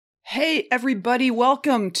Hey, everybody.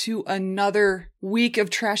 Welcome to another week of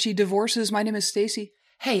Trashy Divorces. My name is Stacy.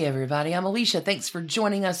 Hey, everybody. I'm Alicia. Thanks for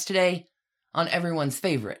joining us today on everyone's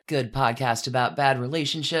favorite good podcast about bad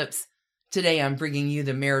relationships. Today, I'm bringing you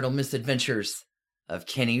the marital misadventures of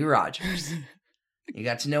Kenny Rogers. You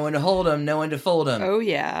got to know when to hold him, know when to fold him. Oh,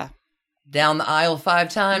 yeah. Down the aisle 5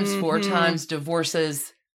 times, 4 times,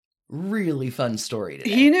 divorces. Really fun story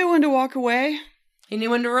today. He knew when to walk away. He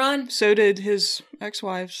knew when to run. So did his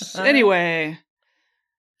ex-wives. Anyway.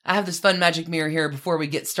 I have this fun magic mirror here before we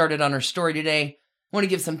get started on our story today. I want to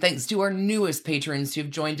give some thanks to our newest patrons who've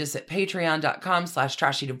joined us at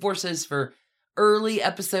patreon.com/trashydivorces for early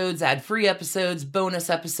episodes, ad-free episodes, bonus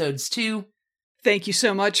episodes too. Thank you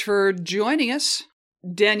so much for joining us.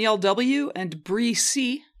 Danielle W. and Bree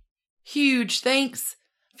C. Huge thanks.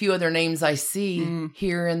 A few other names I see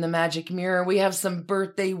here in the magic mirror. We have some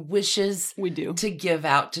birthday wishes We do. to give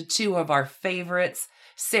out to 2 of our favorites,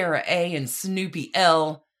 Sarah A. and Snoopy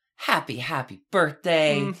L. Happy, happy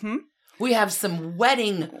birthday. Mm-hmm. We have some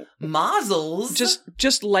wedding mazzles.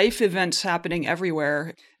 Just life events happening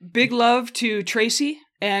everywhere. Big love to Tracy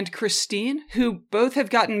and Christine, who both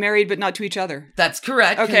have gotten married, but not to each other. That's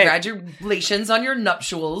correct. Okay. Congratulations on your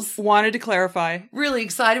nuptials. Wanted to clarify. Really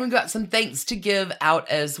excited. We've got some thanks to give out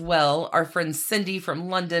as well. Our friend Cindy from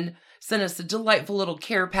London sent us a delightful little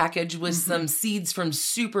care package with some seeds from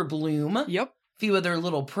Super Bloom. Yep. A few other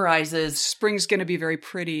little prizes. Spring's going to be very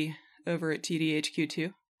pretty over at TDHQ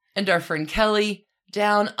too. And our friend Kelly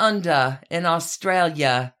down under in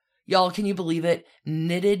Australia. Y'all, can you believe it?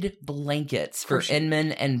 Knitted blankets for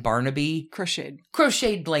Inman and Barnaby.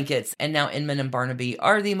 Crocheted blankets. And now Inman and Barnaby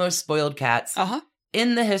are the most spoiled cats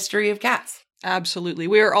in the history of cats. Absolutely.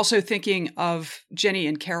 We are also thinking of Jenny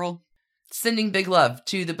and Carol. Sending big love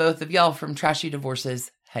to the both of y'all from Trashy Divorces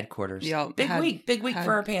headquarters. Yeah, Big week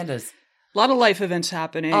for our pandas. A lot of life events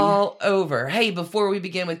happening. All over. Hey, before we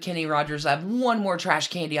begin with Kenny Rogers, I have one more trash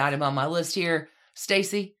candy item on my list here.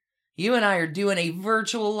 Stacy, you and I are doing a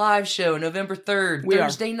virtual live show November 3rd,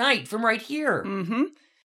 Thursday night from right here. Mm-hmm.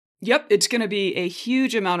 Yep, it's going to be a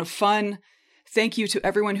huge amount of fun. Thank you to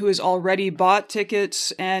everyone who has already bought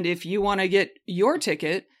tickets. And if you want to get your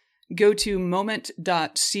ticket, go to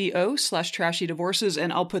moment.co/trashydivorces,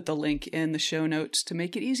 and I'll put the link in the show notes to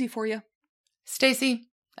make it easy for you. Stacy,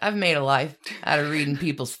 I've made a life out of reading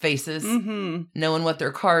people's faces, knowing what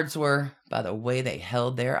their cards were by the way they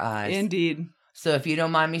held their eyes. Indeed. So if you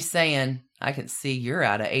don't mind me saying, I can see you're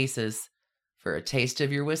out of aces. For a taste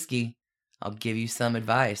of your whiskey, I'll give you some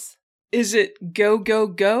advice. Is it go, go,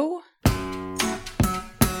 go?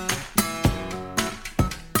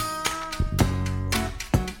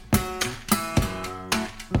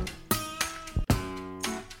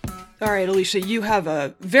 All right, Alicia, you have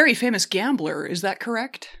a very famous gambler. Is that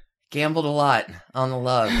correct? Gambled a lot on the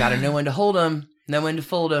love. Gotta know when to hold 'em, know when to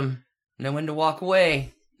fold 'em, know when to walk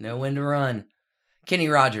away, know when to run. Kenny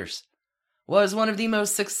Rogers was one of the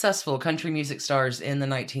most successful country music stars in the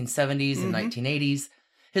 1970s and 1980s.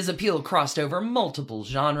 His appeal crossed over multiple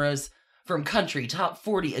genres, from country, top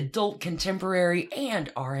 40, adult, contemporary,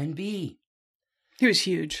 and R&B. He was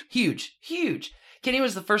huge. Huge. Kenny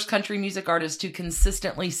was the first country music artist to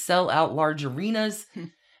consistently sell out large arenas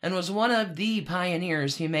and was one of the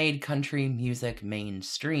pioneers who made country music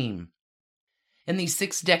mainstream. In the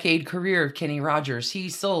 6-decade career of Kenny Rogers, he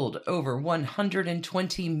sold over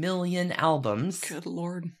 120 million albums. Good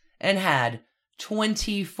Lord. And had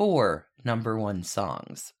 24 number 1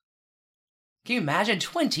 songs. Can you imagine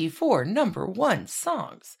 24 number 1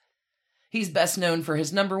 songs? He's best known for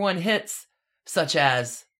his number 1 hits, such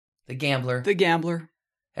as The Gambler.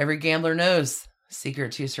 Every gambler knows the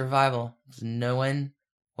secret to survival is knowing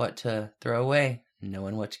what to throw away,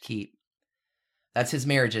 knowing what to keep. That's his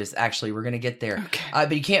marriages, actually. We're going to get there. Okay.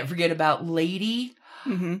 But you can't forget about Lady,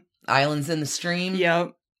 Islands in the Stream,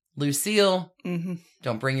 Yep. Lucille,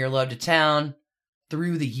 Don't Bring Your Love to Town,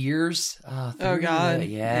 Through the Years. Oh, God.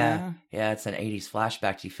 Yeah, it's an 80s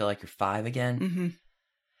flashback. Do you feel like you're 5 again?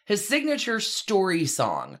 His signature story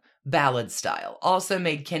song, ballad style, also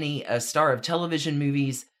made Kenny a star of television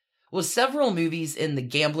movies, with several movies in the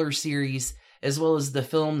Gambler series, as well as the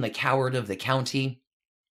film The Coward of the County.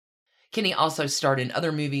 Kenny also starred in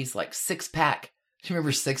other movies like Six Pack. Do you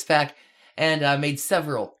remember Six Pack? And made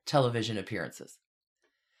several television appearances.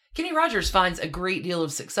 Kenny Rogers finds a great deal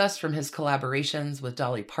of success from his collaborations with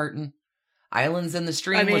Dolly Parton. Islands in the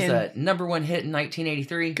Stream was a number 1 hit in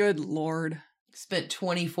 1983. Good Lord. Spent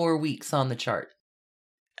 24 weeks on the chart.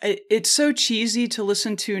 It's so cheesy to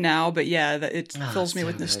listen to now, but yeah, it fills me so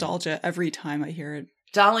with nostalgia every time I hear it.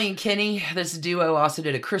 Dolly and Kenny, this duo also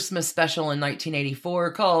did a Christmas special in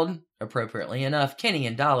 1984 called, appropriately enough, Kenny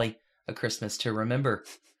and Dolly A Christmas to Remember,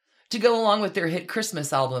 to go along with their hit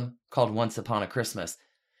Christmas album called Once Upon a Christmas.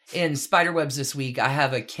 In Spiderwebs this week, I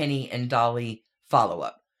have a Kenny and Dolly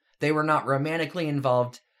follow-up. They were not romantically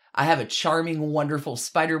involved. I have a charming, wonderful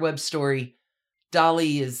Spiderweb story.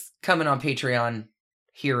 Dolly is coming on Patreon,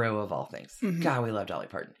 hero of all things. Mm-hmm. God, we love Dolly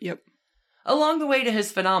Parton. Yep. Along the way to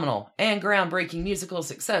his phenomenal and groundbreaking musical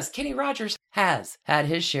success, Kenny Rogers has had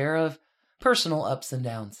his share of personal ups and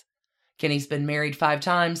downs. Kenny's been married 5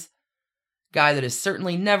 times. Guy that is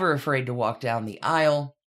certainly never afraid to walk down the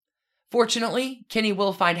aisle. Fortunately, Kenny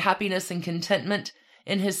will find happiness and contentment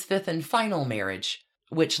in his 5th and final marriage,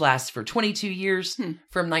 which lasts for 22 years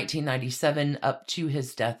from 1997 up to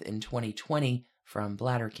his death in 2020 from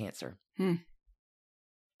bladder cancer.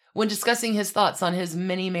 When discussing his thoughts on his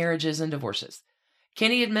many marriages and divorces,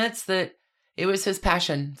 Kenny admits that it was his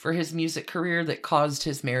passion for his music career that caused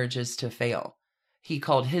his marriages to fail. He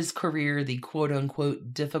called his career the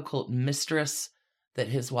quote-unquote difficult mistress that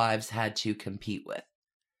his wives had to compete with.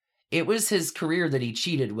 It was his career that he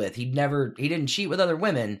cheated with. He didn't cheat with other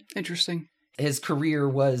women. Interesting. His career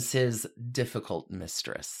was his difficult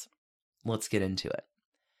mistress. Let's get into it.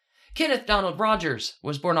 Kenneth Donald Rogers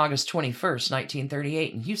was born August 21st,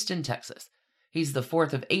 1938 in Houston, Texas. He's the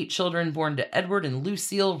 4th of 8 children born to Edward and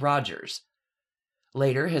Lucille Rogers.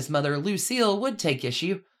 Later, his mother Lucille would take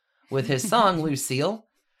issue with his song Lucille,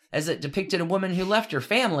 as it depicted a woman who left her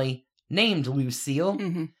family named Lucille.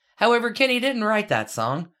 Mm-hmm. However, Kenny didn't write that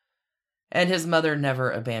song, and his mother never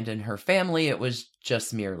abandoned her family. It was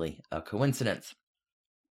just merely a coincidence.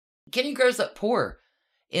 Kenny grows up poor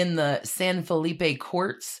in the San Felipe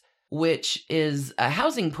Courts, which is a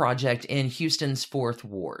housing project in Houston's 4th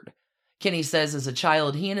Ward. Kenny says as a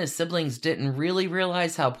child, he and his siblings didn't really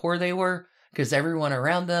realize how poor they were because everyone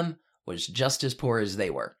around them was just as poor as they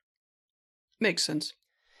were. Makes sense.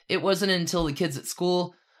 It wasn't until the kids at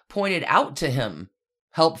school pointed out to him,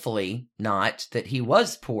 helpfully not, that he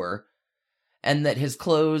was poor and that his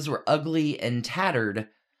clothes were ugly and tattered,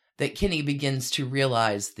 that Kenny begins to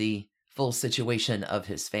realize the full situation of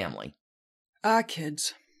his family.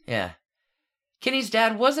 Kids. Yeah. Kenny's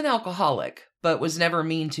dad was an alcoholic, but was never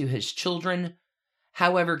mean to his children.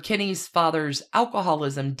 However, Kenny's father's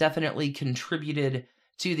alcoholism definitely contributed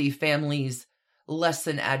to the family's less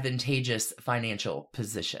than advantageous financial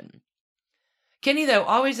position. Kenny, though,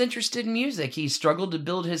 always interested in music. He struggled to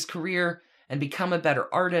build his career and become a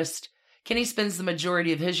better artist. Kenny spends the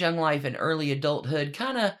majority of his young life in early adulthood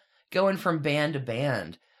kind of going from band to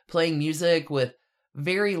band, playing music with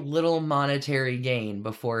very little monetary gain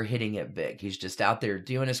before hitting it big. He's just out there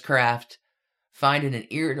doing his craft, finding an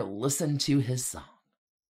ear to listen to his song.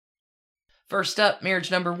 First up,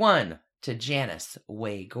 marriage number 1 to Janice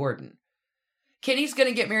Way Gordon. Kenny's going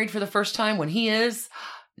to get married for the first time when he is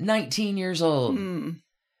 19 years old.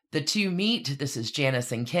 The two meet, this is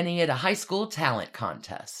Janice and Kenny, at a high school talent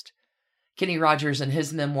contest. Kenny Rogers, in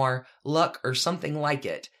his memoir, Luck or Something Like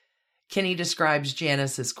It, Kenny describes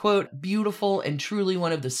Janice as, quote, beautiful and truly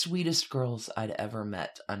one of the sweetest girls I'd ever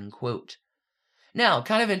met, unquote. Now,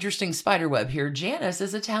 kind of interesting spiderweb here, Janice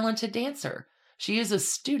is a talented dancer. She is a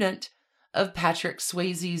student of Patrick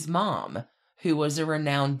Swayze's mom, who was a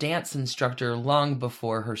renowned dance instructor long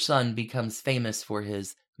before her son becomes famous for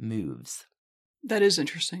his moves. That is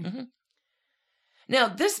interesting. Mm-hmm. Now,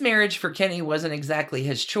 this marriage for Kenny wasn't exactly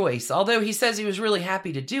his choice. Although he says he was really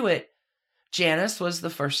happy to do it, Janice was the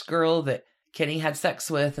first girl that Kenny had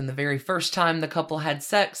sex with, and the very first time the couple had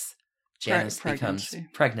sex, Janice becomes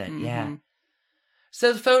pregnant. Mm-hmm. Yeah.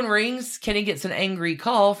 So the phone rings. Kenny gets an angry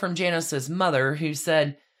call from Janice's mother, who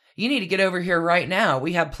said, you need to get over here right now.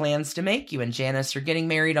 We have plans to make. You and Janice are getting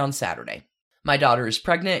married on Saturday. My daughter is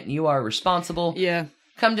pregnant, and you are responsible. Yeah.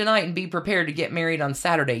 Come tonight and be prepared to get married on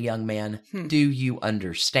Saturday, young man. Do you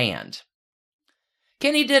understand?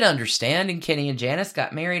 Kenny did understand, and Kenny and Janice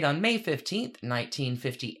got married on May 15th,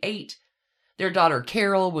 1958. Their daughter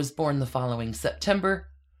Carol was born the following September.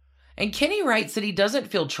 And Kenny writes that he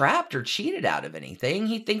doesn't feel trapped or cheated out of anything.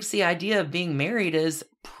 He thinks the idea of being married is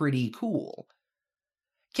pretty cool.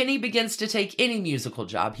 Kenny begins to take any musical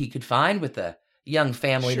job he could find with a young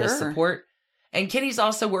family to support. And Kenny's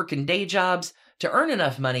also working day jobs to earn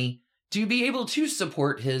enough money to be able to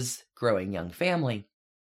support his growing young family.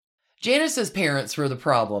 Janice's parents were the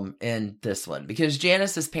problem in this one, because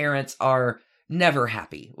Janice's parents are never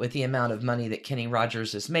happy with the amount of money that Kenny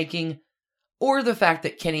Rogers is making, or the fact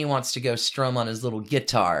that Kenny wants to go strum on his little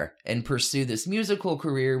guitar and pursue this musical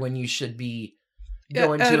career when you should be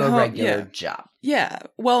going to a regular job. Yeah.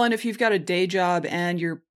 Well, and if you've got a day job and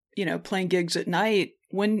you're, playing gigs at night,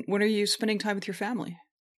 when are you spending time with your family?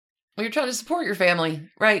 Well, you're trying to support your family,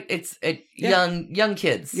 right? It's young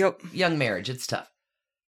kids. Yep. Young marriage. It's tough.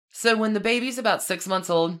 So when the baby's about 6 months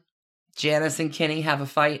old, Janice and Kenny have a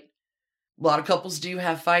fight. A lot of couples do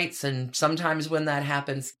have fights, and sometimes when that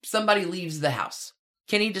happens, somebody leaves the house.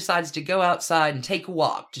 Kenny decides to go outside and take a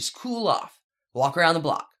walk, just cool off, walk around the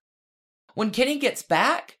block. When Kenny gets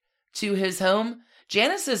back to his home,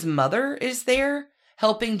 Janice's mother is there,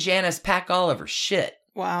 helping Janice pack all of her shit.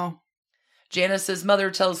 Wow. Janice's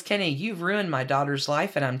mother tells Kenny, "You've ruined my daughter's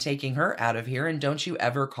life and I'm taking her out of here, and don't you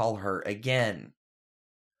ever call her again."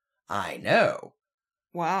 I know.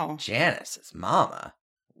 Wow. Janice's mama.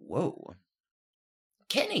 Whoa.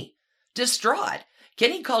 Kenny, distraught.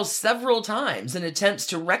 Kenny calls several times and attempts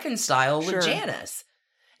to reconcile with Janice.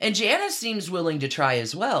 And Janice seems willing to try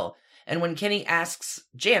as well. And when Kenny asks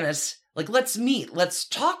Janice, let's meet, let's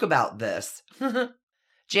talk about this.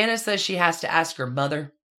 Janice says she has to ask her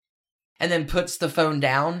mother, and then puts the phone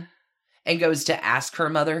down and goes to ask her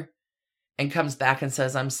mother and comes back and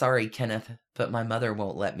says, "I'm sorry, Kenneth, but my mother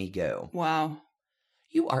won't let me go." Wow.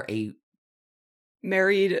 You are a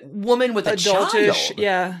married woman with a child.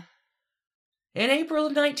 Yeah. In April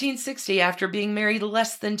of 1960, after being married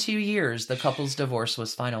less than 2 years, the couple's divorce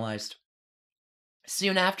was finalized.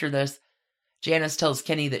 Soon after this, Janice tells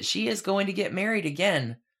Kenny that she is going to get married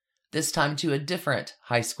again, this time to a different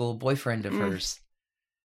high school boyfriend of hers.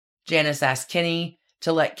 Janice asked Kenny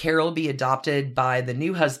to let Carol be adopted by the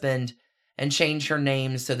new husband and change her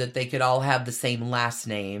name so that they could all have the same last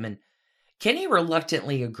name, and Kenny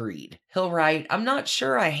reluctantly agreed. He'll write, "I'm not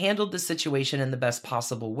sure I handled the situation in the best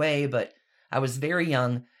possible way, but I was very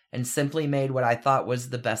young and simply made what I thought was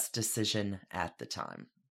the best decision at the time."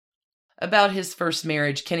 About his first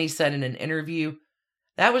marriage, Kenny said in an interview,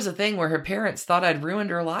 "That was a thing where her parents thought I'd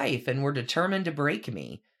ruined her life and were determined to break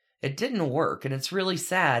me. It didn't work, and it's really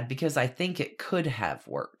sad because I think it could have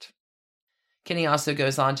worked." Kenny also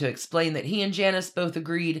goes on to explain that he and Janice both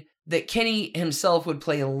agreed that Kenny himself would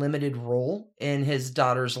play a limited role in his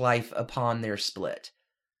daughter's life upon their split.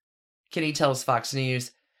 Kenny tells Fox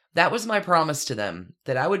News, "That was my promise to them,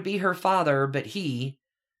 that I would be her father, but he,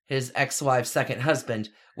 his ex-wife's second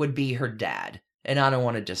husband, would be her dad, and I don't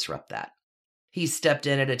want to disrupt that. He stepped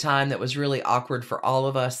in at a time that was really awkward for all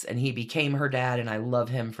of us, and he became her dad, and I love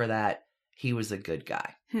him for that. He was a good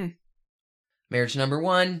guy." Marriage number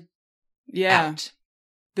 1. Yeah. Out.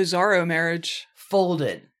 Bizarro marriage.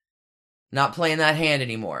 Folded. Not playing that hand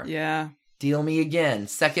anymore. Yeah. Deal me again.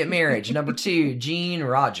 Second marriage. Number 2, Gene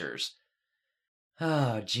Rogers.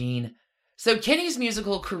 Oh, Gene. So Kenny's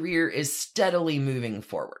musical career is steadily moving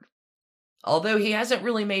forward. Although he hasn't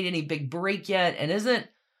really made any big break yet and isn't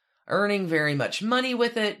earning very much money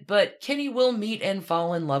with it, but Kenny will meet and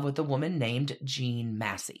fall in love with a woman named Jean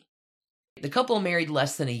Massey. The couple married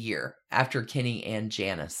less than a year after Kenny and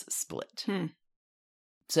Janice split.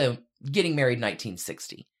 So, getting married in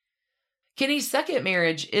 1960. Kenny's second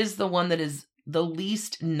marriage is the one that is the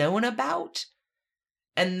least known about,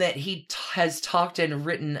 and that he has talked and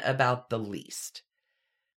written about the least.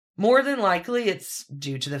 More than likely, it's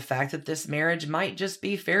due to the fact that this marriage might just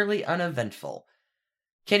be fairly uneventful.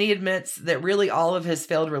 Kenny admits that really all of his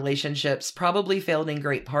failed relationships probably failed in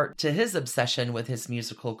great part to his obsession with his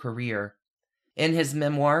musical career. In his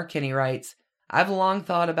memoir, Kenny writes, "I've long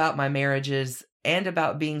thought about my marriages and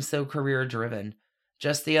about being so career-driven.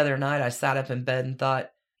 Just the other night, I sat up in bed and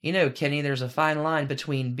thought, Kenny, there's a fine line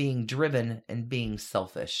between being driven and being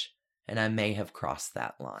selfish, and I may have crossed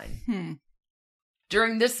that line."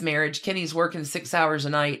 During this marriage, Kenny's working 6 hours a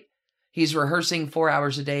night. He's rehearsing 4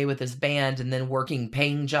 hours a day with his band and then working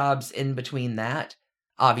paying jobs in between that.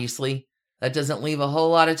 Obviously, that doesn't leave a whole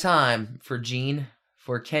lot of time for Gene.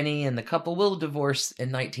 For Kenny, and the couple will divorce in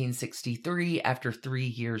 1963 after 3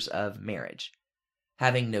 years of marriage,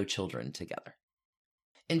 having no children together.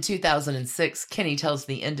 In 2006, Kenny tells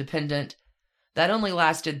The Independent, "That only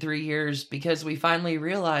lasted 3 years because we finally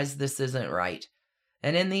realized this isn't right.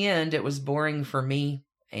 And in the end, it was boring for me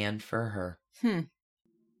and for her."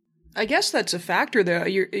 I guess that's a factor, though.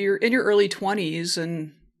 You're in your early 20s,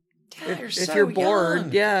 and if you're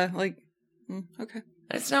bored, young. Okay.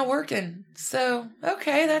 It's not working. So,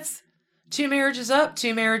 okay, that's 2 marriages up,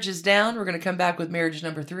 2 marriages down. We're going to come back with marriage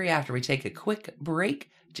number 3 after we take a quick break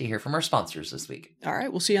to hear from our sponsors this week. All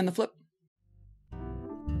right, we'll see you on the flip.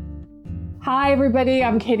 Hi, everybody.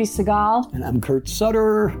 I'm Katie Segal. And I'm Kurt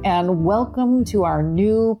Sutter. And welcome to our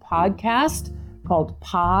new podcast called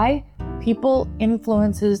PI, People,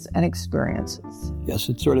 Influences, and Experiences. Yes,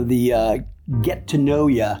 it's sort of the get to know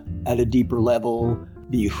you at a deeper level,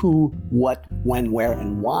 the who, what, when, where,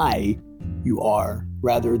 and why you are,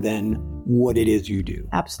 rather than what it is you do.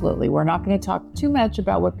 Absolutely. We're not going to talk too much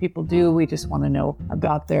about what people do. We just want to know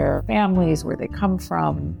about their families, where they come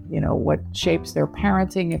from, what shapes their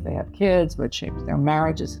parenting if they have kids, what shapes their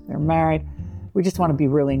marriages if they're married. We just want to be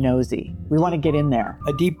really nosy. We want to get in there.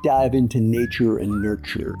 A deep dive into nature and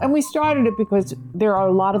nurture. And we started it because there are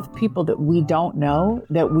a lot of people that we don't know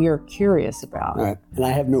that we are curious about. Right. And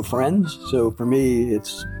I have no friends, so for me,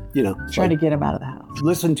 it's, trying to get them out of the house.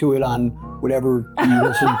 Listen to it on whatever you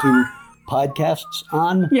listen to podcasts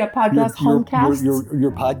on. Yeah, podcast, homecasts.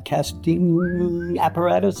 Your podcasting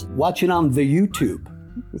apparatus. Watch it on the YouTube.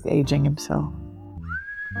 He's aging himself.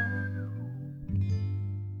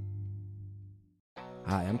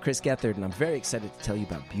 Hi, I'm Chris Gethard, and I'm very excited to tell you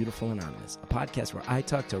about Beautiful Anonymous, a podcast where I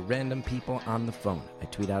talk to random people on the phone. I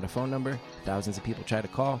tweet out a phone number, thousands of people try to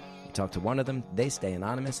call. You talk to one of them, they stay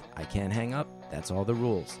anonymous. I can't hang up. That's all the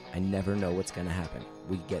rules. I never know what's going to happen.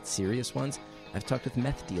 We get serious ones. I've talked with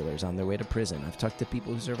meth dealers on their way to prison. I've talked to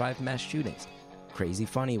people who survived mass shootings. Crazy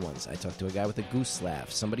funny ones. I talked to a guy with a goose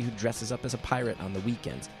laugh, somebody who dresses up as a pirate on the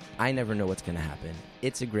weekends. I never know what's going to happen.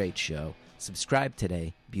 It's a great show. Subscribe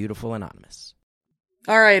today, Beautiful Anonymous.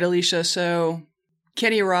 All right, Alicia, so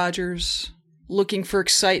Kenny Rogers, looking for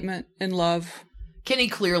excitement and love. Kenny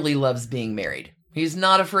clearly loves being married. He's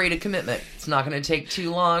not afraid of commitment. It's not going to take too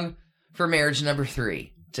long for marriage number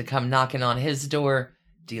 3 to come knocking on his door,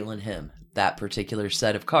 dealing him that particular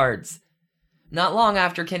set of cards. Not long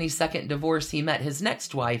after Kenny's second divorce, he met his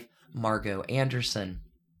next wife, Margot Anderson.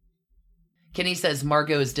 Kenny says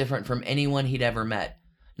Margot is different from anyone he'd ever met.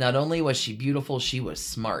 Not only was she beautiful, she was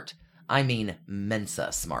smart. I mean,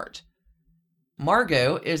 Mensa smart.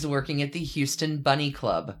 Margot is working at the Houston Bunny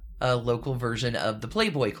Club, a local version of the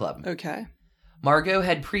Playboy Club. Okay. Margot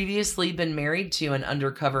had previously been married to an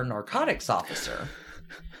undercover narcotics officer.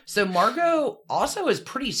 So Margot also is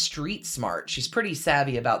pretty street smart. She's pretty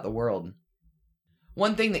savvy about the world.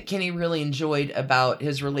 One thing that Kenny really enjoyed about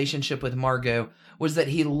his relationship with Margot was that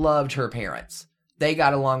he loved her parents. They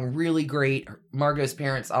got along really great. Margot's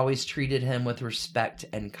parents always treated him with respect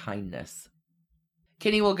and kindness.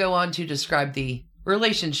 Kenny will go on to describe the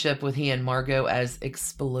relationship with he and Margot as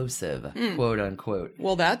explosive, quote unquote.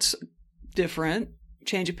 Well, that's different.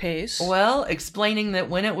 Change of pace. Well, explaining that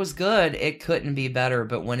when it was good, it couldn't be better,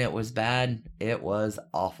 but when it was bad, it was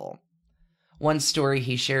awful. One story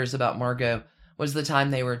he shares about Margot was the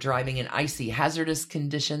time they were driving in icy, hazardous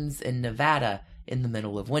conditions in Nevada in the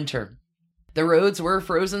middle of winter. The roads were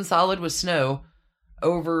frozen solid with snow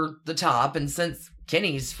over the top, and since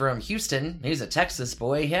Kenny's from Houston, he's a Texas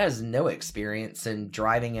boy, he has no experience in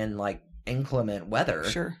driving in, inclement weather.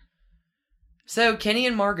 Sure. So Kenny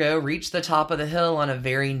and Margot reach the top of the hill on a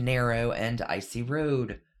very narrow and icy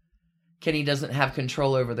road. Kenny doesn't have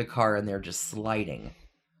control over the car, and they're just sliding.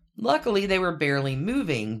 Luckily, they were barely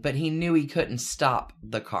moving, but he knew he couldn't stop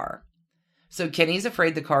the car. So Kenny's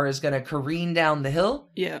afraid the car is going to careen down the hill.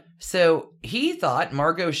 Yeah. So he thought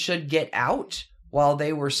Margot should get out while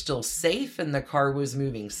they were still safe and the car was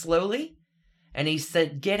moving slowly. And he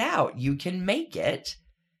said, "Get out. You can make it."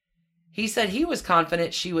 He said he was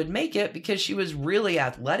confident she would make it because she was really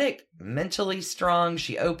athletic, mentally strong.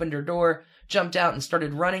 She opened her door, jumped out, and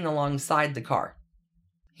started running alongside the car.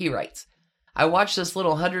 He writes, "I watched this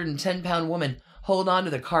little 110-pound woman hold onto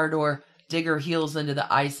the car door, dig her heels into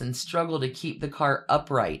the ice, and struggle to keep the car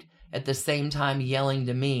upright, at the same time yelling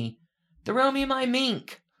to me, 'Throw me my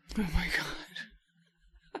mink.'" Oh my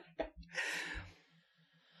God.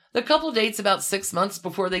 The couple dates about 6 months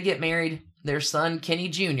before they get married. Their son, Kenny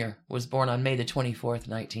Jr., was born on May the 24th,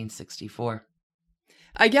 1964.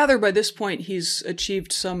 I gather by this point he's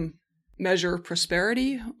achieved some measure of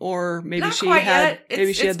prosperity, or maybe Not she quite had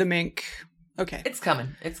yet. she had the mink. Okay. It's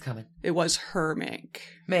coming. It's coming. It was her mink.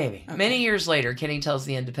 Maybe. Okay. Many years later, Kenny tells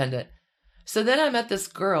The Independent, "So then I met this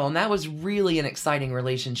girl, and that was really an exciting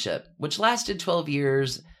relationship, which lasted 12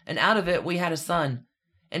 years, and out of it, we had a son.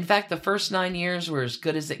 In fact, the first 9 years were as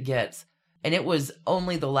good as it gets, and it was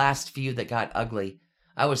only the last few that got ugly.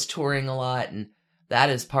 I was touring a lot, and that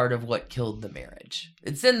is part of what killed the marriage."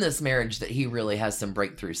 It's in this marriage that he really has some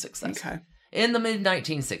breakthrough success. Okay. In the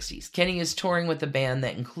mid-1960s, Kenny is touring with a band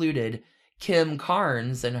that included Kim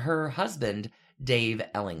Carnes and her husband, Dave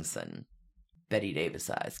Ellingson. Betty Davis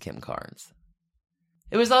eyes, Kim Carnes.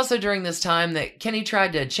 It was also during this time that Kenny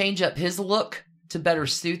tried to change up his look to better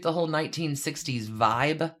suit the whole 1960s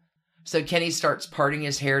vibe. So Kenny starts parting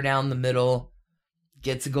his hair down the middle,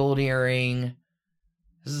 gets a gold earring.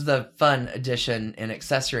 This is the fun addition in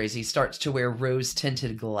accessories. He starts to wear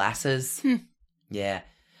rose-tinted glasses. Yeah.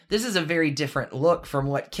 This is a very different look from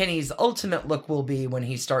what Kenny's ultimate look will be when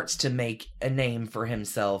he starts to make a name for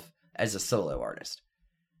himself as a solo artist.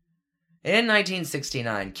 In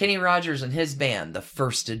 1969, Kenny Rogers and his band, The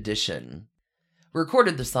First Edition,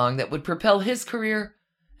 recorded the song that would propel his career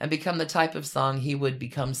and become the type of song he would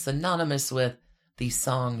become synonymous with, the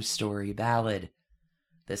song story ballad.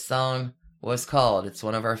 This song was called, it's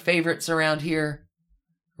one of our favorites around here,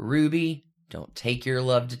 Ruby, Don't Take Your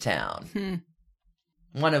Love to Town.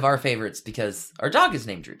 One of our favorites because our dog is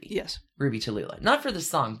named Ruby. Yes. Ruby Tallulah. Not for the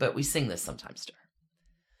song, but we sing this sometimes to her.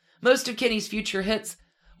 Most of Kenny's future hits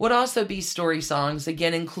would also be story songs,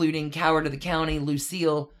 again including Coward of the County,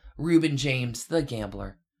 Lucille, Reuben James, The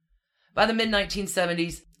Gambler. By the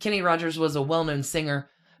mid-1970s, Kenny Rogers was a well-known singer,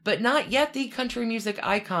 but not yet the country music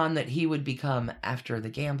icon that he would become after The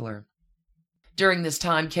Gambler. During this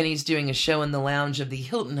time, Kenny's doing a show in the lounge of the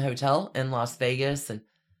Hilton Hotel in Las Vegas, and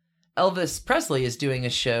Elvis Presley is doing a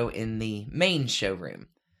show in the main showroom.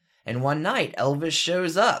 And one night, Elvis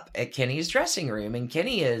shows up at Kenny's dressing room, and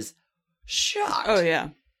Kenny is shocked. Oh, yeah.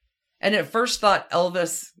 And at first thought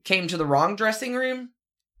Elvis came to the wrong dressing room.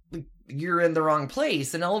 You're in the wrong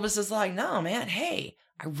place. And Elvis is like, no, man, hey,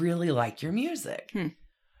 I really like your music.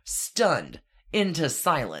 Stunned into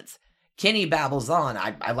silence, Kenny babbles on,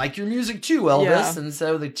 I like your music too, Elvis. Yeah. And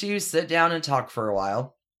so the two sit down and talk for a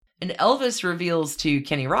while. And Elvis reveals to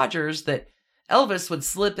Kenny Rogers that Elvis would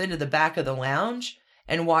slip into the back of the lounge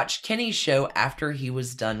and watch Kenny's show after he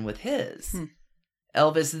was done with his.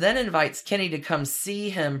 Elvis then invites Kenny to come see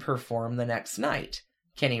him perform the next night.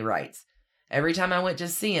 Kenny writes, every time I went to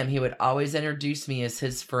see him, he would always introduce me as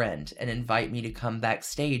his friend and invite me to come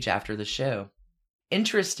backstage after the show.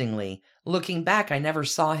 Interestingly, looking back, I never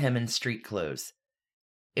saw him in street clothes.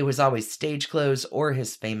 It was always stage clothes or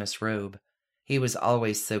his famous robe. He was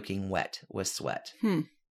always soaking wet with sweat.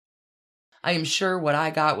 I am sure what I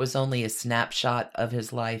got was only a snapshot of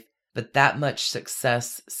his life, but that much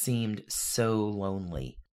success seemed so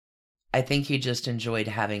lonely. I think he just enjoyed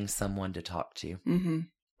having someone to talk to.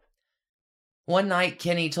 One night,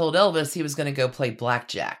 Kenny told Elvis he was going to go play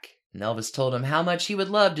blackjack. And Elvis told him how much he would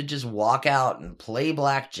love to just walk out and play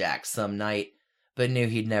blackjack some night, but knew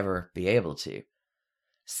he'd never be able to.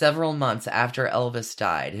 Several months after Elvis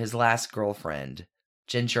died, his last girlfriend,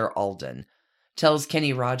 Ginger Alden, tells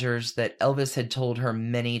Kenny Rogers that Elvis had told her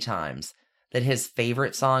many times that his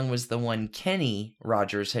favorite song was the one Kenny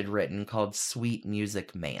Rogers had written called Sweet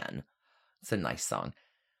Music Man. It's a nice song.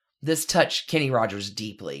 This touched Kenny Rogers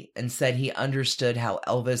deeply and said he understood how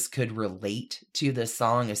Elvis could relate to this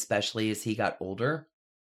song, especially as he got older.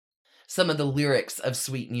 Some of the lyrics of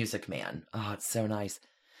Sweet Music Man. Oh, it's so nice.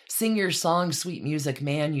 Sing your song, Sweet Music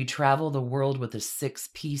Man. You travel the world with a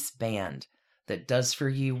 6-piece band that does for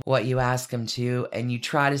you what you ask them to, and you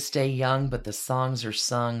try to stay young, but the songs are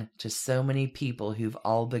sung to so many people who've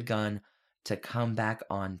all begun to come back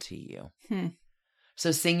onto you.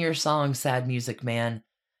 So sing your song, Sad Music Man.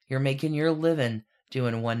 You're making your living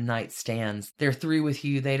doing one-night stands. They're through with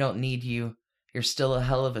you. They don't need you. You're still a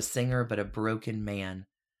hell of a singer, but a broken man.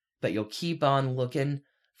 But you'll keep on looking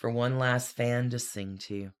for one last fan to sing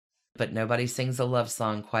to. But nobody sings a love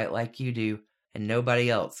song quite like you do, and nobody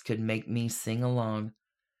else could make me sing along,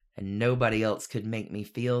 and nobody else could make me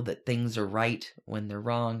feel that things are right when they're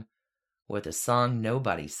wrong. With a song,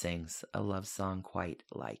 nobody sings a love song quite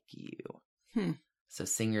like you. So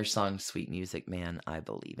sing your song, Sweet Music Man, I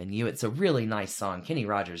believe in you. It's a really nice song. Kenny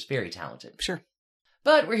Rogers, very talented. Sure.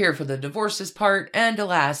 But we're here for the divorces part, and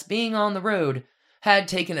alas, being on the road had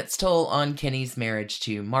taken its toll on Kenny's marriage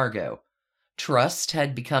to Margot. Trust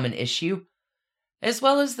had become an issue, as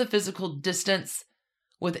well as the physical distance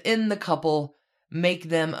within the couple make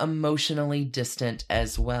them emotionally distant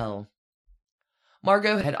as well.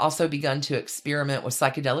 Margot had also begun to experiment with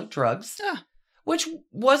psychedelic drugs, which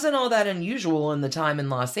wasn't all that unusual in the time in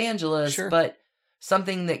Los Angeles, but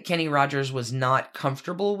something that Kenny Rogers was not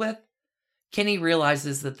comfortable with. Kenny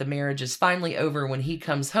realizes that the marriage is finally over when he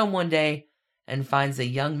comes home one day and finds a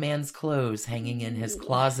young man's clothes hanging in his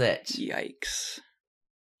closet. Yikes.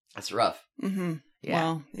 That's rough. Yeah.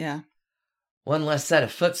 Well, yeah. One less set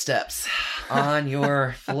of footsteps on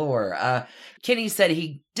your floor. Kenny said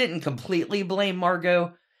he didn't completely blame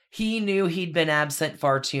Margot. He knew he'd been absent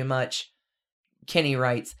far too much. Kenny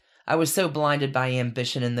writes, I was so blinded by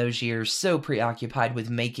ambition in those years, so preoccupied with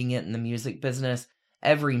making it in the music business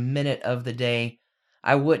every minute of the day.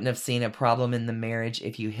 I wouldn't have seen a problem in the marriage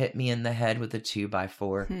if you hit me in the head with a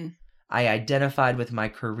 2x4. I identified with my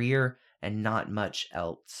career and not much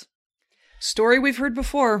else. Story we've heard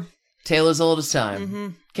before. Tale as old as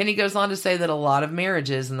time. Kenny goes on to say that a lot of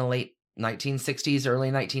marriages in the late 1960s, early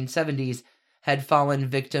 1970s had fallen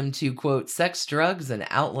victim to, quote, sex, drugs, and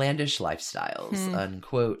outlandish lifestyles,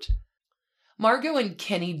 unquote. Margot and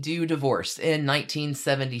Kenny do divorce in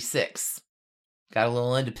 1976. Got a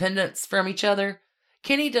little independence from each other.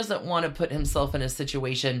 Kenny doesn't want to put himself in a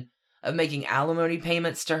situation of making alimony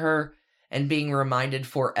payments to her and being reminded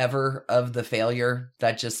forever of the failure.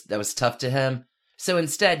 That was tough to him. So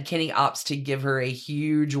instead, Kenny opts to give her a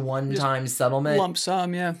huge one-time settlement. Lump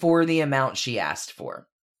sum, yeah. For the amount she asked for.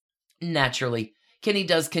 Naturally, Kenny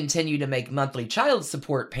does continue to make monthly child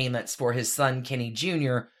support payments for his son, Kenny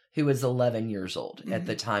Jr., who is 11 years old at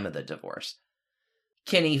the time of the divorce.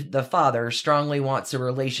 Kenny, the father, strongly wants a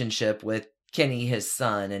relationship with Kenny, his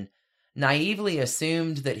son, and naively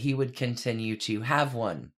assumed that he would continue to have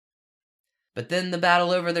one. But then the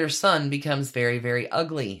battle over their son becomes very, very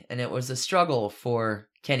ugly, and it was a struggle for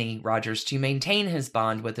Kenny Rogers to maintain his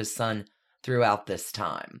bond with his son throughout this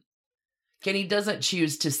time. Kenny doesn't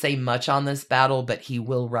choose to say much on this battle, but he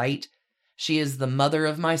will write, "She is the mother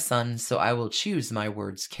of my son, so I will choose my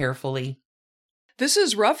words carefully." This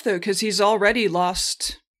is rough, though, because he's already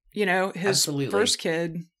lost, his first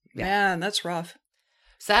kid. Yeah. Man, that's rough.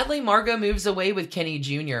 Sadly, Margot moves away with Kenny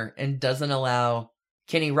Jr. and doesn't allow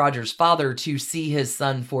Kenny Rogers' father to see his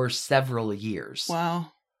son for several years.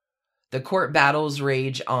 Wow. The court battles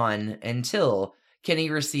rage on until Kenny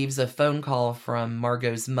receives a phone call from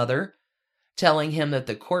Margot's mother telling him that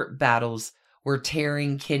the court battles were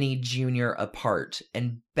tearing Kenny Jr. apart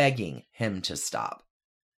and begging him to stop.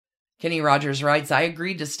 Kenny Rogers writes, "I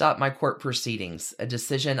agreed to stop my court proceedings, a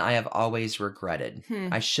decision I have always regretted.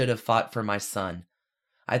 I should have fought for my son.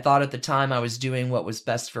 I thought at the time I was doing what was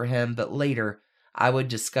best for him, but later I would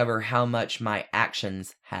discover how much my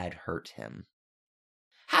actions had hurt him."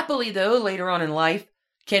 Happily, though, later on in life,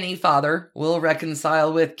 Kenny's father will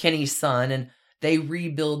reconcile with Kenny's son, and they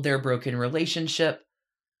rebuild their broken relationship.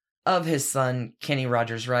 Of his son, Kenny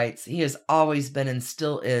Rogers writes, "He has always been and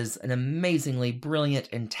still is an amazingly brilliant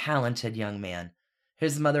and talented young man.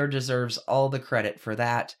 His mother deserves all the credit for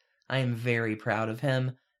that. I am very proud of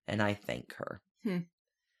him, and I thank her."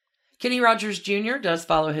 Kenny Rogers Jr. does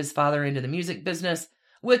follow his father into the music business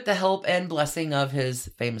with the help and blessing of his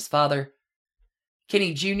famous father.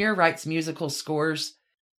 Kenny Jr. writes musical scores.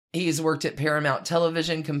 He's worked at Paramount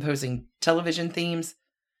Television composing television themes.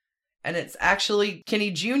 And it's actually Kenny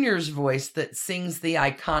Jr.'s voice that sings the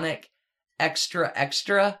iconic "Extra,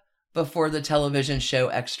 Extra" before the television show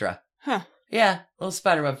Extra. Huh. Yeah, little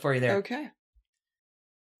spiderweb for you there. Okay.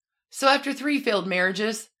 So after 3 failed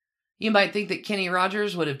marriages, you might think that Kenny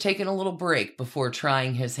Rogers would have taken a little break before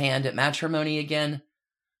trying his hand at matrimony again,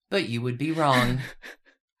 but you would be wrong.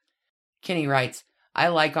 Kenny writes, "I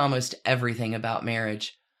like almost everything about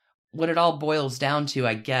marriage. What it all boils down to,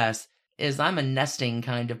 I guess, is I'm a nesting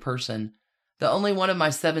kind of person. The only one of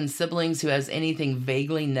my 7 siblings who has anything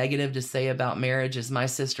vaguely negative to say about marriage is my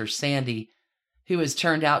sister Sandy, who has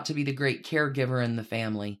turned out to be the great caregiver in the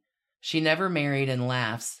family. She never married and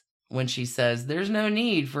laughs when she says there's no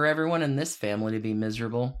need for everyone in this family to be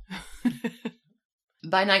miserable."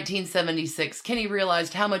 By 1976, Kenny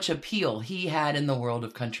realized how much appeal he had in the world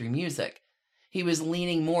of country music. He was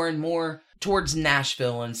leaning more and more towards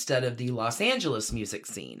Nashville instead of the Los Angeles music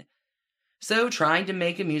scene. So, trying to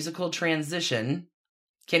make a musical transition,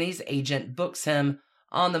 Kenny's agent books him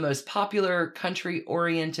on the most popular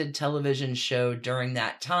country-oriented television show during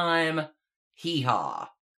that time, Hee Haw.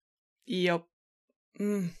 Yep.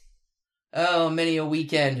 Oh, many a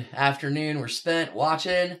weekend afternoon were spent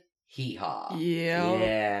watching Hee Haw. Yep.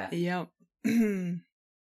 Yeah. Yep.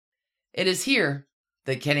 It is here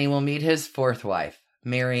that Kenny will meet his 4th wife,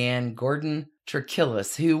 Marianne Gordon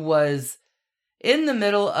Trachillis, who was in the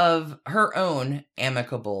middle of her own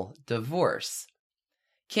amicable divorce.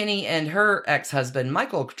 Kenny and her ex-husband,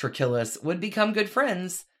 Michael Trachillis, would become good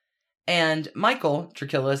friends, and Michael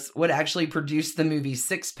Trachillis would actually produce the movie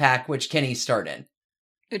Six Pack, which Kenny starred in.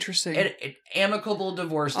 Interesting. Amicable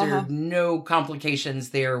divorce. There are no complications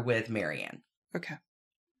there with Marianne. Okay.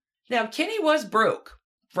 Now, Kenny was broke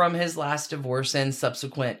from his last divorce and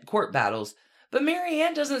subsequent court battles, but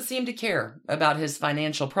Marianne doesn't seem to care about his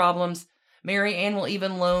financial problems. Marianne will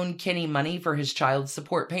even loan Kenny money for his child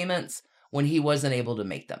support payments when he wasn't able to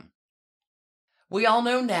make them. We all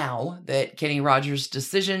know now that Kenny Rogers'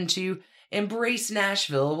 decision to embrace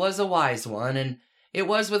Nashville was a wise one, and it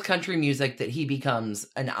was with country music that he becomes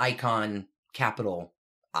an icon, capital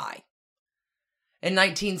I. In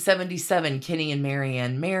 1977, Kenny and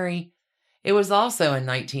Marianne marry. It was also in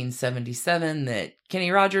 1977 that Kenny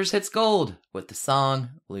Rogers hits gold with the song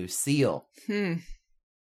Lucille.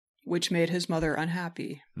 Which made his mother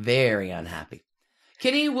unhappy. Very unhappy.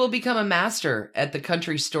 Kenny will become a master at the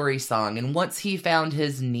country story song, and once he found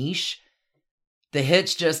his niche, the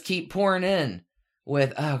hits just keep pouring in.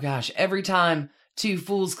 with, oh gosh, Every Time Two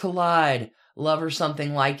Fools Collide, Love or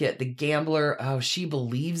Something Like It, The Gambler, oh, She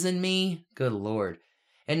Believes in Me, good Lord.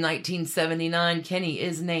 In 1979, Kenny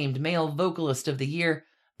is named Male Vocalist of the Year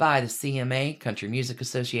by the CMA, Country Music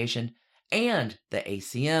Association, and the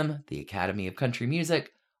ACM, the Academy of Country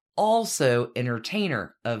Music, also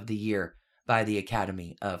Entertainer of the Year by the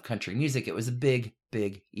Academy of Country Music. It was a big,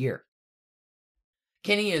 big year.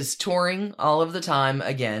 Kenny is touring all of the time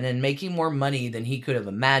again and making more money than he could have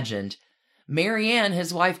imagined. Marianne,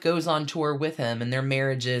 his wife, goes on tour with him, and their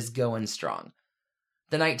marriage is going strong.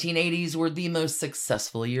 The 1980s were the most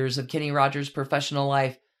successful years of Kenny Rogers' professional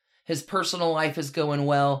life. His personal life is going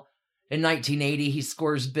well. In 1980, he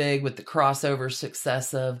scores big with the crossover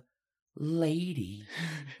success of Lady,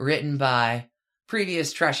 written by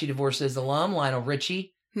previous Trashy Divorces alum Lionel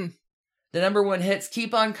Richie. The number one hits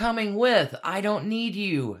keep on coming with I Don't Need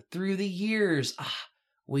You, Through the Years,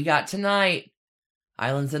 We Got Tonight,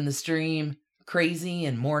 Islands in the Stream, Crazy,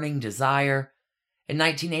 and Morning Desire. In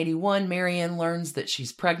 1981, Marianne learns that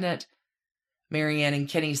she's pregnant. Marianne and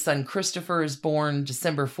Kenny's son Christopher is born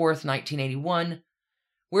December 4th, 1981,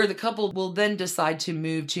 where the couple will then decide to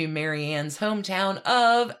move to Marianne's hometown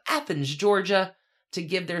of Athens, Georgia, to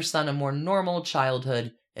give their son a more normal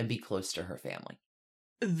childhood and be close to her family.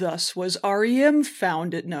 Thus was REM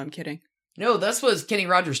founded. No, I'm kidding. No, thus was Kenny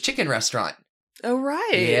Rogers' Chicken Restaurant. Oh,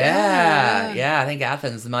 right. Yeah, I think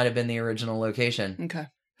Athens might have been the original location. Okay.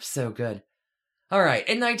 So good. All right,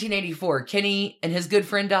 in 1984, Kenny and his good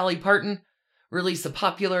friend Dolly Parton released a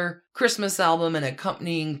popular Christmas album and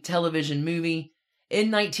accompanying television movie.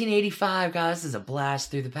 In 1985, guys, this is a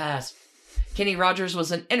blast through the past. Kenny Rogers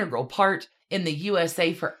was an integral part in the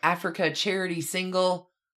USA for Africa charity single,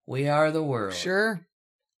 We Are the World. Sure.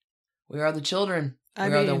 We are the children. We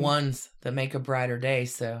are the ones that make a brighter day,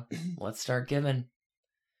 so let's start giving.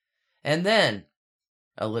 And then,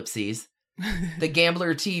 ellipses, the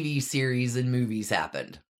Gambler TV series and movies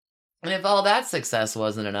happened. And if all that success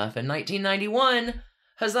wasn't enough, in 1991,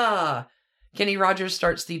 huzzah! Kenny Rogers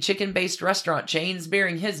starts the chicken-based restaurant chains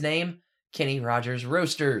bearing his name, Kenny Rogers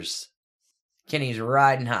Roasters. Kenny's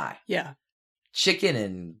riding high. Yeah. Chicken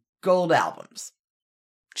and gold albums.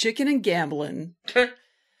 Chicken and gambling.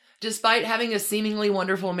 Despite having a seemingly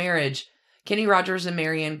wonderful marriage, Kenny Rogers and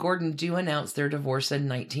Marianne Gordon do announce their divorce in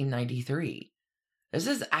 1993. This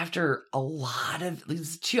is after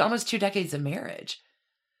almost 2 decades of marriage.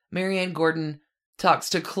 Marianne Gordon talks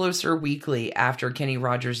to Closer Weekly after Kenny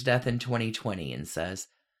Rogers' death in 2020 and says,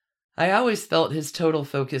 I always felt his total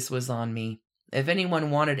focus was on me. If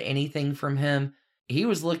anyone wanted anything from him, he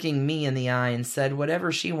was looking me in the eye and said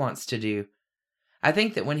whatever she wants to do. I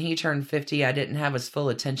think that when he turned 50, I didn't have his full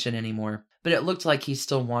attention anymore, but it looked like he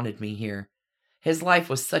still wanted me here. His life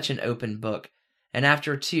was such an open book, and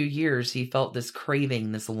after 2 years, he felt this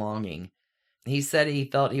craving, this longing. He said he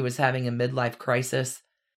felt he was having a midlife crisis.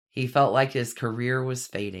 He felt like his career was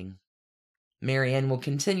fading. Marianne will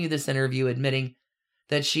continue this interview admitting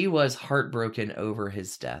that she was heartbroken over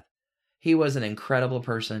his death. He was an incredible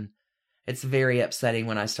person. It's very upsetting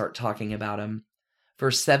when I start talking about him.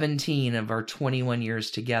 For 17 of our 21 years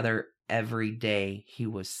together, every day, he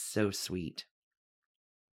was so sweet.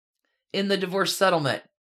 In the divorce settlement,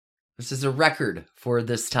 this is a record for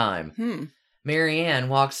this time. Marianne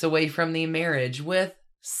walks away from the marriage with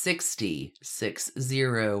 $60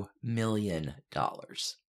 million.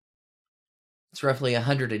 It's roughly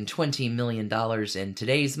 $120 million in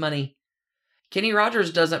today's money. Kenny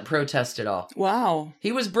Rogers doesn't protest at all. Wow.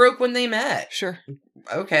 He was broke when they met. Sure.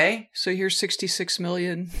 Okay. So here's 66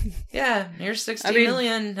 million. Yeah, here's 60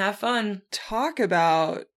 million. Have fun. Talk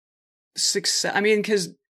about success. I mean,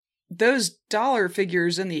 because those dollar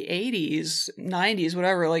figures in the 80s, 90s,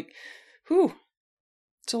 whatever, like, whew,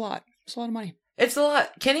 it's a lot. It's a lot of money. It's a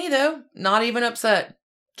lot. Kenny, though, not even upset.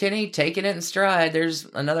 Kenny taking it in stride. There's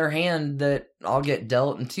another hand that I'll get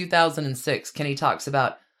dealt. In 2006, Kenny talks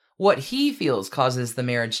about what he feels causes the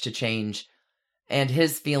marriage to change and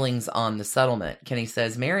his feelings on the settlement. Kenny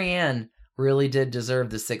says, Marianne really did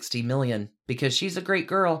deserve the $60 million because she's a great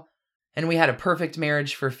girl and we had a perfect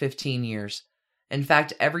marriage for 15 years. In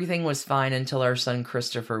fact, everything was fine until our son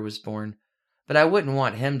Christopher was born. But I wouldn't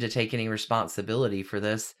want him to take any responsibility for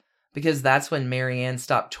this because that's when Marianne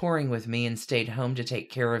stopped touring with me and stayed home to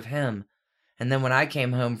take care of him. And then when I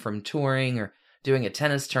came home from touring or doing a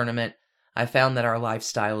tennis tournament, I found that our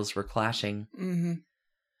lifestyles were clashing. Mm-hmm.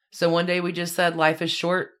 So one day we just said, life is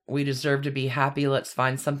short. We deserve to be happy. Let's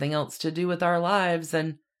find something else to do with our lives.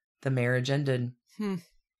 And the marriage ended.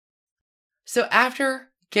 So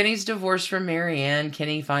after Kenny's divorce from Marianne,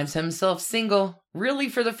 Kenny finds himself single, really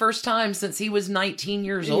for the first time since he was 19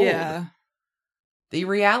 years old. Yeah. the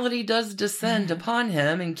reality does descend upon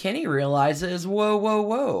him, and Kenny realizes, whoa, whoa,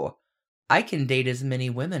 whoa, I can date as many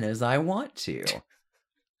women as I want to.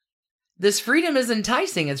 This freedom is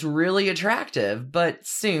enticing, it's really attractive, but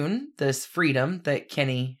soon, this freedom that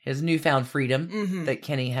Kenny, his newfound freedom that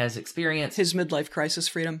Kenny has experienced. His midlife crisis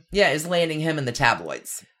freedom. Yeah, is landing him in the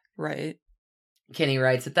tabloids. Right. Kenny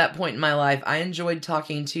writes, at that point in my life, I enjoyed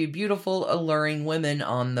talking to beautiful, alluring women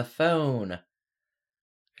on the phone.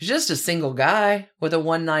 He's just a single guy with a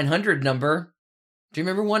 1-900 number. Do you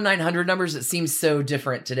remember 1-900 numbers? It seems so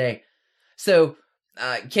different today. So,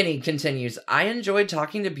 Kenny continues, I enjoyed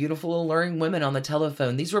talking to beautiful, alluring women on the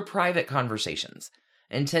telephone. These were private conversations,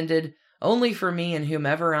 intended only for me and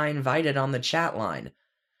whomever I invited on the chat line.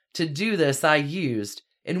 To do this, I used,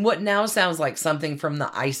 in what now sounds like something from the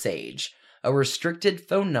Ice Age, a restricted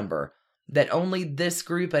phone number that only this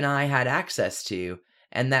group and I had access to,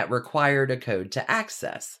 and that required a code to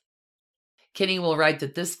access. Kenny will write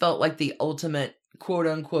that this felt like the ultimate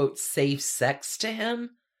quote-unquote safe sex to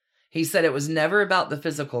him. He said it was never about the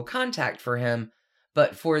physical contact for him,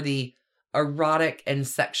 but for the erotic and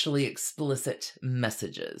sexually explicit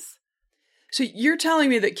messages. So you're telling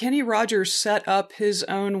me that Kenny Rogers set up his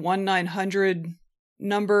own 1-900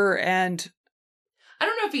 number and... I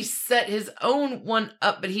don't know if he set his own one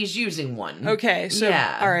up, but he's using one. Okay, so,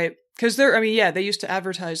 yeah. All right. Because they used to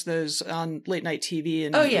advertise those on late night TV.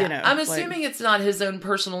 And, oh, yeah. I'm assuming it's not his own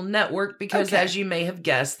personal network because, as you may have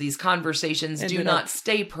guessed, these conversations do not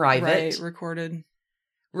stay private. Right, recorded.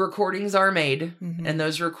 Recordings are made, and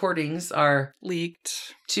those recordings are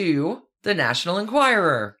leaked to the National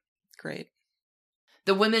Enquirer. Great.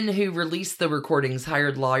 The women who released the recordings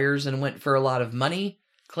hired lawyers and went for a lot of money,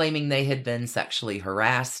 claiming they had been sexually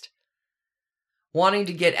harassed. Wanting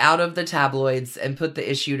to get out of the tabloids and put the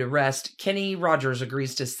issue to rest, Kenny Rogers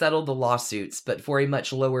agrees to settle the lawsuits, but for a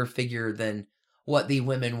much lower figure than what the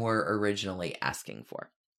women were originally asking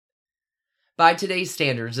for. By today's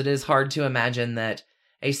standards, it is hard to imagine that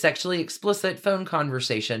a sexually explicit phone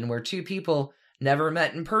conversation where two people never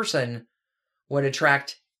met in person would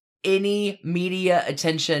attract any media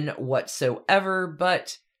attention whatsoever,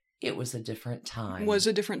 but it was a different time. Was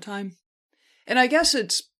a different time. And I guess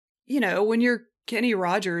it's, when you're Kenny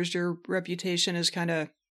Rogers, your reputation is kind of,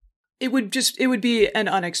 it would be an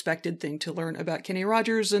unexpected thing to learn about Kenny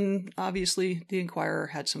Rogers, and obviously the Enquirer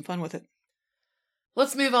had some fun with it.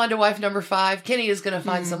 Let's move on to wife number 5. Kenny is going to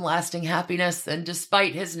find some lasting happiness, and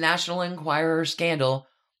despite his National Enquirer scandal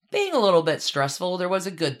being a little bit stressful, there was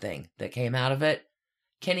a good thing that came out of it.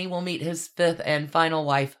 Kenny will meet his 5th and final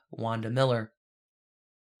wife, Wanda Miller.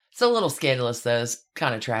 It's a little scandalous, though. It's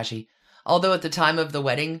kind of trashy. Although at the time of the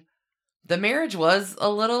wedding, the marriage was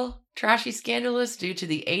a little trashy scandalous due to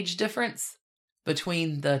the age difference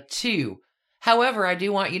between the two. However, I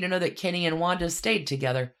do want you to know that Kenny and Wanda stayed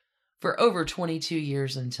together for over 22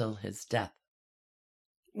 years until his death.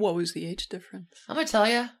 What was the age difference? I'm going to tell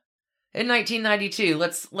you. In 1992,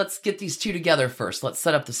 let's get these two together first. Let's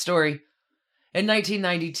set up the story. In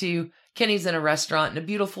 1992, Kenny's in a restaurant and a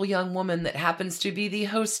beautiful young woman that happens to be the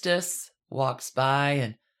hostess walks by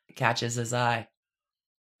and catches his eye.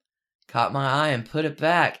 Caught my eye and put it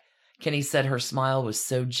back. Kenny said her smile was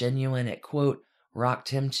so genuine it, quote, rocked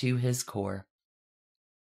him to his core.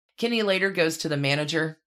 Kenny later goes to the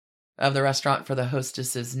manager of the restaurant for the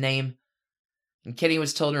hostess's name. And Kenny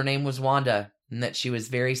was told her name was Wanda and that she was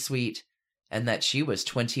very sweet and that she was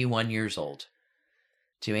 21 years old.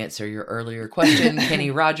 To answer your earlier question,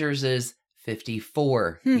 Kenny Rogers is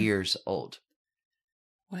 54 years old.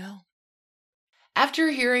 Well. After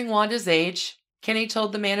hearing Wanda's age, Kenny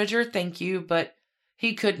told the manager thank you, but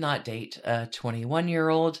he could not date a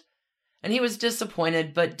 21-year-old, and he was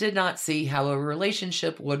disappointed but did not see how a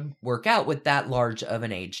relationship would work out with that large of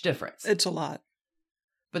an age difference. It's a lot.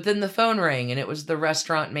 But then the phone rang, and it was the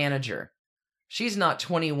restaurant manager. She's not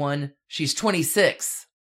 21, she's 26.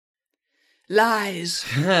 Lies.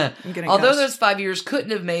 Although those 5 years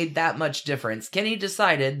couldn't have made that much difference, Kenny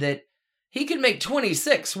decided that he could make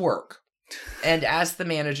 26 work and asked the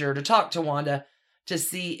manager to talk to Wanda to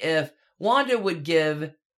see if Wanda would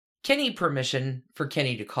give Kenny permission for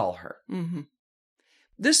Kenny to call her. Mm-hmm.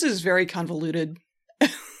 This is very convoluted.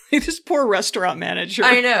 This poor restaurant manager.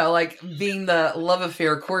 I know, like being the love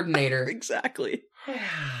affair coordinator. Exactly.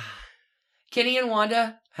 Kenny and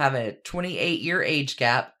Wanda have a 28-year age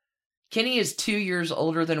gap. Kenny is 2 years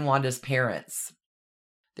older than Wanda's parents.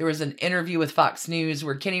 There was an interview with Fox News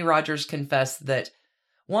where Kenny Rogers confessed that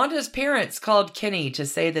Wanda's parents called Kenny to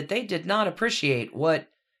say that they did not appreciate what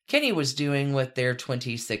Kenny was doing with their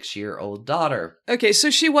 26-year-old daughter. Okay, so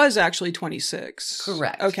she was actually 26.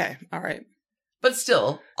 Correct. Okay, all right. But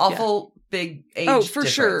still, awful big age for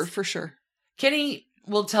difference. For sure. Kenny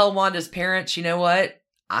will tell Wanda's parents, you know what?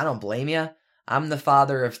 I don't blame you. I'm the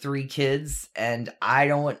father of 3 kids, and I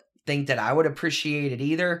don't think that I would appreciate it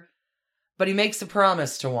either. But he makes a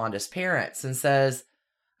promise to Wanda's parents and says,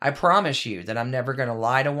 I promise you that I'm never going to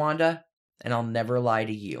lie to Wanda, and I'll never lie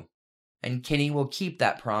to you. And Kenny will keep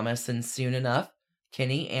that promise, and soon enough,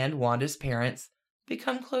 Kenny and Wanda's parents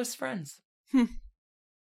become close friends.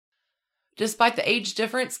 Despite the age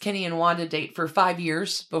difference, Kenny and Wanda date for 5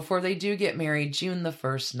 years before they do get married June the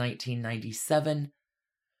 1st, 1997.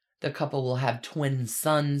 The couple will have twin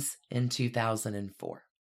sons in 2004.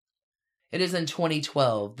 It is in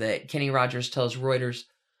 2012 that Kenny Rogers tells Reuters,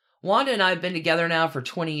 Wanda and I have been together now for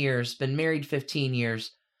 20 years, been married 15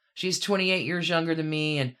 years. She's 28 years younger than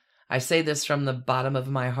me, and I say this from the bottom of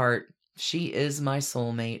my heart. She is my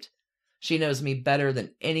soulmate. She knows me better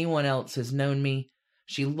than anyone else has known me.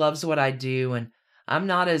 She loves what I do, and I'm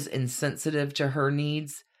not as insensitive to her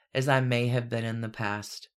needs as I may have been in the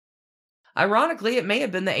past. Ironically, it may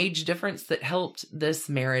have been the age difference that helped this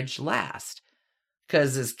marriage last.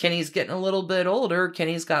 Because as Kenny's getting a little bit older,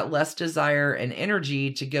 Kenny's got less desire and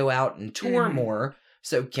energy to go out and tour more.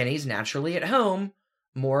 So Kenny's naturally at home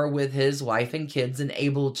more with his wife and kids and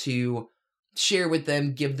able to share with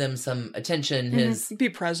them, give them some attention. Be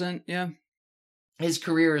present, yeah. His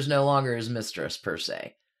career is no longer his mistress, per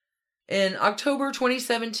se. In October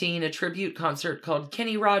 2017, a tribute concert called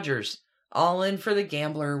Kenny Rogers, All In for the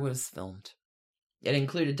Gambler, was filmed. It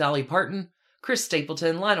included Dolly Parton, Chris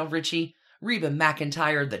Stapleton, Lionel Richie, Reba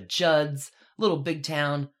McEntire, the Judds, Little Big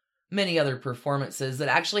Town, many other performances that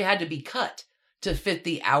actually had to be cut to fit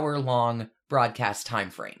the hour-long broadcast time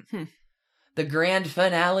frame. The grand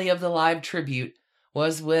finale of the live tribute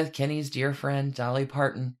was with Kenny's dear friend Dolly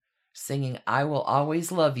Parton singing I Will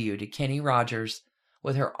Always Love You to Kenny Rogers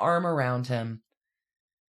with her arm around him.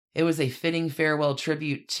 It was a fitting farewell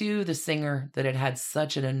tribute to the singer that had had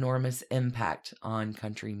such an enormous impact on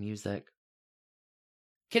country music.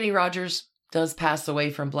 Kenny Rogers does pass away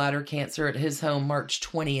from bladder cancer at his home March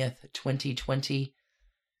 20th, 2020,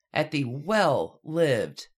 at the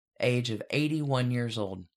well-lived age of 81 years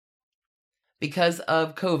old. Because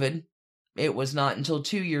of COVID, it was not until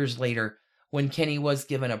 2 years later when Kenny was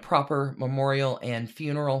given a proper memorial and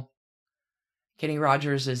funeral. Kenny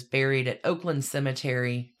Rogers is buried at Oakland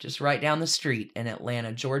Cemetery, just right down the street in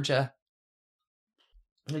Atlanta, Georgia.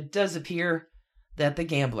 It does appear that the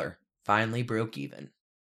gambler finally broke even.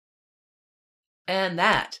 And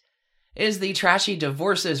that is the Trashy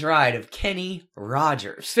Divorces ride of Kenny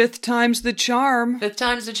Rogers. 5th time's the charm. 5th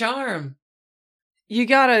time's the charm. You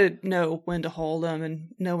gotta know when to hold them and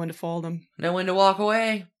know when to fold them. Know when to walk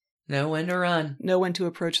away. Know when to run. Know when to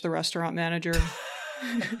approach the restaurant manager.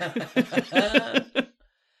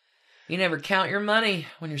 You never count your money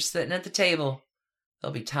when you're sitting at the table.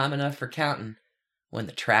 There'll be time enough for counting when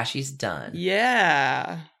the trashy's done.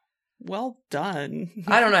 Yeah. Well done.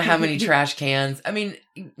 I don't know how many trash cans. I mean,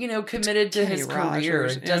 committed to his career.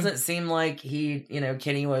 It doesn't seem like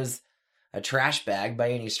Kenny was a trash bag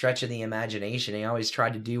by any stretch of the imagination. He always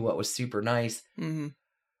tried to do what was super nice.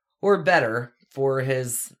 Or better for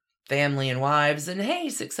his family and wives. And hey,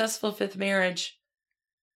 successful 5th marriage.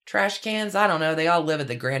 Trash cans, I don't know. They all live at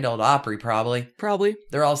the Grand Ole Opry, probably.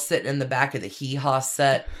 They're all sitting in the back of the Hee Haw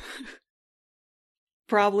set.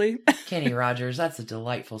 Probably. Kenny Rogers, that's a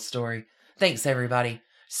delightful story. Thanks, everybody,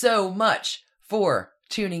 so much for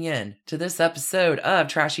tuning in to this episode of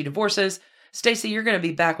Trashy Divorces. Stacey, you're going to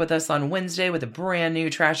be back with us on Wednesday with a brand new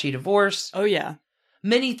Trashy Divorce. Oh, yeah.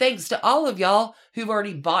 Many thanks to all of y'all who've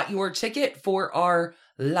already bought your ticket for our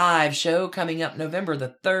live show coming up November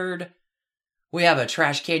the 3rd. We have a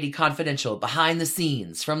Trash Candy Confidential behind the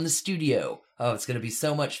scenes from the studio. Oh, it's going to be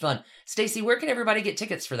so much fun. Stacey, where can everybody get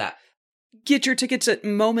tickets for that? Get your tickets at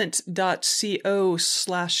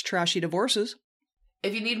moment.co/trashydivorces.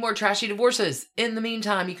 If you need more Trashy Divorces, in the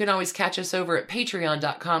meantime, you can always catch us over at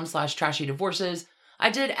patreon.com/trashydivorces. I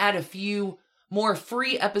did add a few more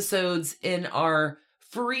free episodes in our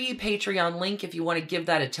free Patreon link if you want to give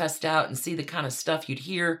that a test out and see the kind of stuff you'd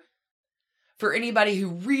hear. For anybody who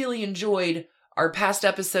really enjoyed our past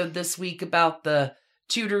episode this week about the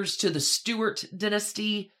Tudors to the Stuart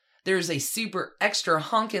dynasty, there's a super extra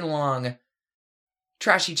honkin' long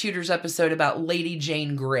Trashy Tudors episode about Lady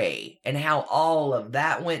Jane Grey and how all of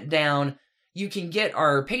that went down. You can get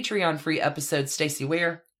our Patreon free episode, Stacey,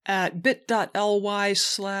 where? At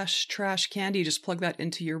bit.ly/trashcandy. Just plug that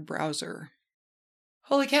into your browser.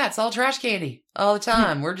 Holy cats, all trash candy. All the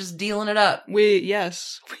time. We're just dealing it up.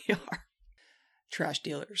 Yes, we are. Trash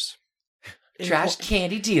dealers. Trash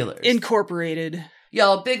candy dealers. Incorporated.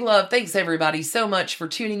 Y'all, big love. Thanks everybody so much for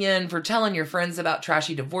tuning in, for telling your friends about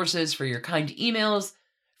Trashy Divorces, for your kind emails,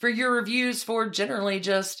 for your reviews, for generally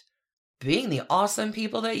just being the awesome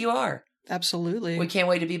people that you are. Absolutely. We can't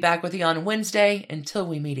wait to be back with you on Wednesday. Until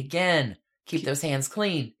we meet again, keep those hands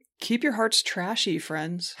clean. Keep your hearts trashy,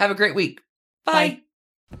 friends. Have a great week. Bye.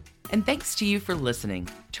 Bye. And thanks to you for listening.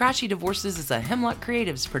 Trashy Divorces is a Hemlock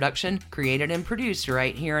Creatives production, created and produced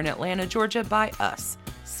right here in Atlanta, Georgia by us,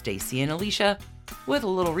 Stacy and Alicia, with a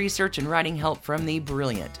little research and writing help from the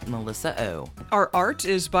brilliant Melissa O. Our art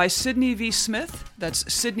is by Sydney V. Smith.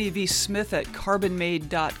 That's Sydney V. Smith at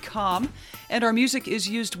carbonmade.com. And our music is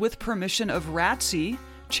used with permission of Ratsy.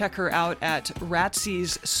 Check her out at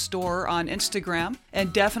Ratsy's store on Instagram,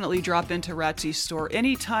 and definitely drop into Ratsy's store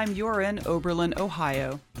anytime you're in Oberlin,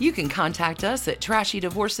 Ohio. You can contact us at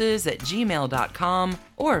trashydivorces@gmail.com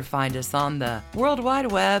or find us on the World Wide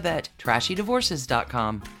Web at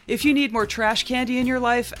trashydivorces.com. If you need more trash candy in your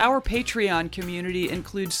life, our Patreon community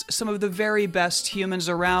includes some of the very best humans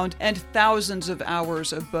around and thousands of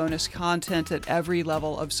hours of bonus content at every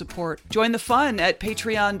level of support. Join the fun at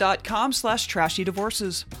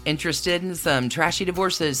patreon.com/trashydivorces. Interested in some Trashy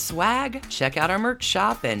Divorces swag? Check out our merch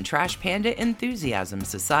shop and Trash Panda Enthusiasm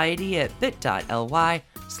Society at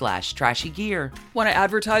bit.ly/trashygear. Want to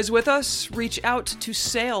advertise with us? Reach out to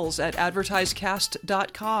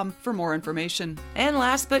sales@advertisecast.com for more information. And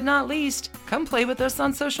last but not least, come play with us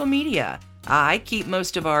on social media. I keep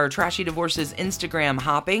most of our Trashy Divorces Instagram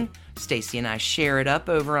hopping. Stacy and I share it up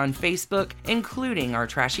over on Facebook, including our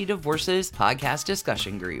Trashy Divorces podcast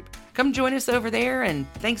discussion group. Come join us over there,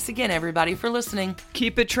 and thanks again, everybody, for listening.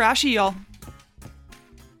 Keep it trashy, y'all.